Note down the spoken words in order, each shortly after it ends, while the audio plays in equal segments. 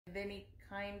Then he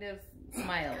kind of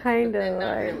smiled. Kind but of,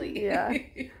 not like, really. yeah.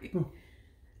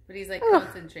 But he's like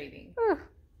concentrating. Oh,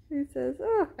 he says,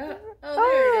 oh, There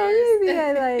oh, it is. maybe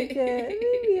I like it.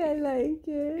 Maybe I like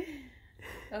it.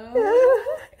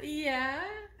 Oh, yeah.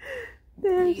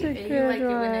 That's You a like good it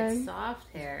when it's one. soft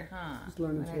hair, huh? Just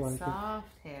learning When to it's like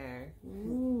soft hair.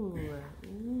 Ooh,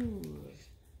 ooh.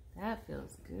 That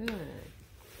feels good.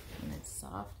 When it's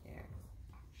soft hair.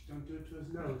 Just don't do it to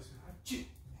his nose.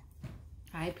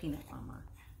 Hi, Peanut Mama.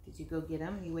 Did you go get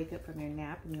him? You wake up from your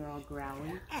nap and you're all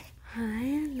growly? Hi,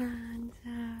 Alonzo.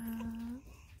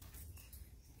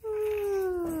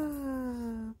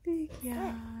 Oh, big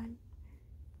yawn.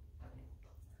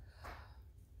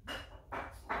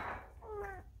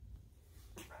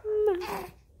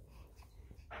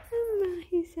 Mama,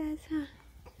 he says, huh?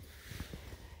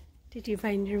 Did you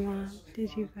find your mom?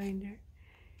 Did you find her?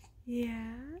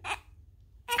 Yeah.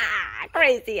 Ah,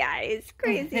 crazy eyes,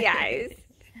 crazy eyes.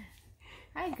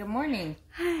 Hi, good morning.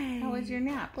 Hi. How was your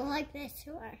nap? Go like this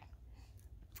to her.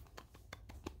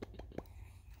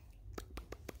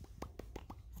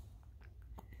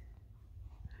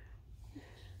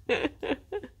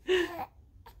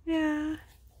 Yeah.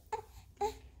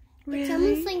 It's Really?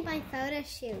 almost like my photo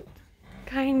shoot.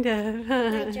 Kind of.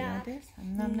 My job.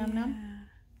 Num num num.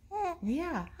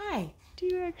 Yeah. Hi. Do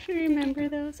you actually remember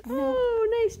those?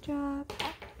 Oh, nice job.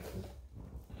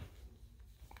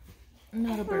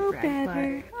 Not a bird brag,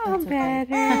 better. but Oh, that's okay.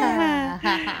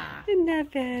 better. Isn't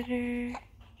that better?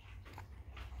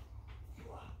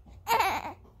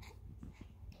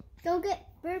 Go get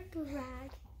burp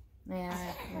rag. Yeah,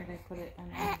 where did I put it? I'm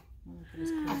gonna put his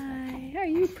clothes back on. Hi. Are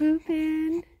you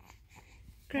pooping?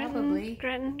 Probably.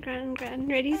 Grunting.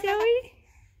 Ready, Zoe?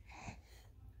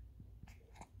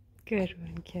 Good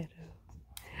one, kiddo.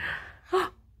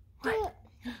 What?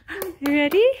 You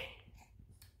ready?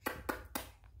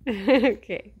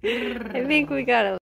 Okay. I think we got a